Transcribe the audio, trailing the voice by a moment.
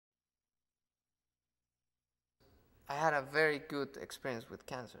I had a very good experience with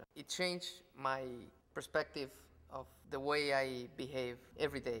cancer. It changed my perspective of the way I behave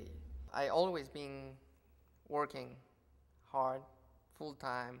every day. I always been working hard, full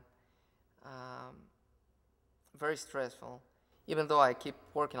time, very stressful. Even though I keep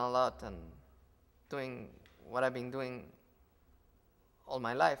working a lot and doing what I've been doing all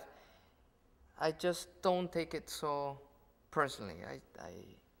my life, I just don't take it so personally.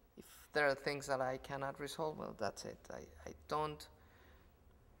 If there are things that I cannot resolve, well, that's it. I don't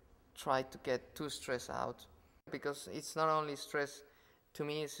try to get too stressed out, because it's not only stress to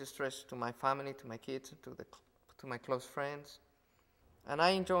me, it's a stress to my family, to my kids, to my close friends. And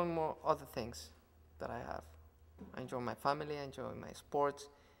I enjoy more other things that I have. I enjoy my family, I enjoy my sports,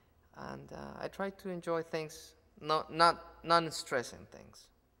 and I try to enjoy things, not non-stressing things.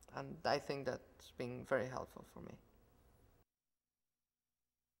 And I think that's been very helpful for me.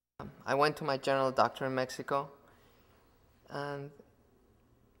 I went to my general doctor in Mexico, and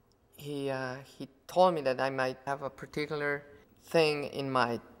he told me that I might have a particular thing in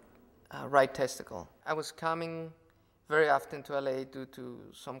my right testicle. I was coming very often to LA due to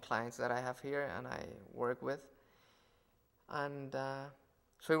some clients that I have here and I work with. And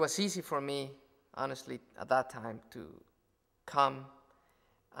so it was easy for me, honestly, at that time to come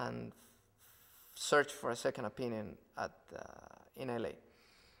and search for a second opinion in LA.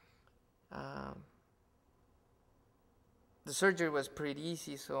 The surgery was pretty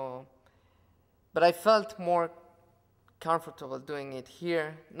easy, but I felt more comfortable doing it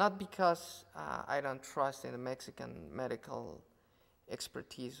here, not because I don't trust in the Mexican medical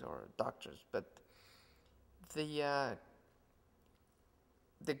expertise or doctors, but the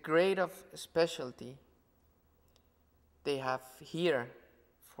grade of specialty they have here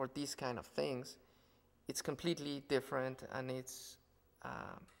for these kind of things, it's completely different, and it's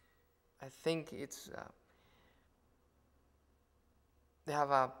I think it's they have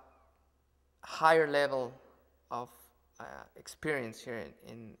a higher level of experience here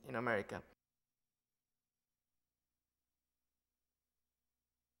in America.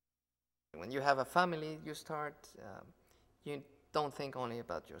 When you have a family, you don't think only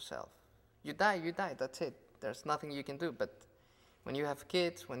about yourself. You die, that's it. There's nothing you can do. But when you have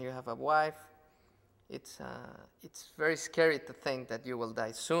kids, when you have a wife, it's very scary to think that you will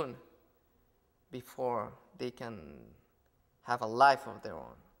die soon before they can have a life of their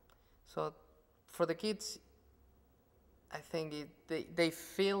own. So for the kids, I think they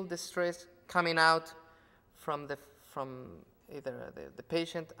feel the stress coming out from either the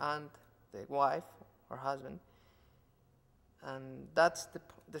patient and the wife or husband, and that's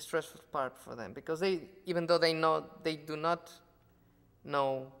the stressful part for them, because even though they do not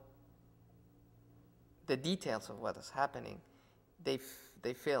know the details of what is happening, they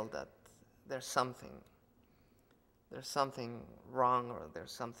feel that there's something wrong, or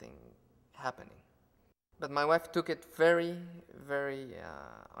there's something happening. But my wife took it very, very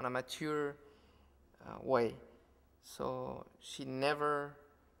on a mature way. So she never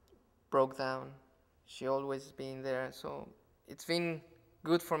broke down. She always been there. So it's been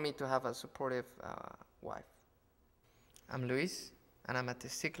good for me to have a supportive wife. I'm Luis, and I'm a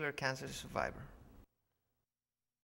testicular cancer survivor.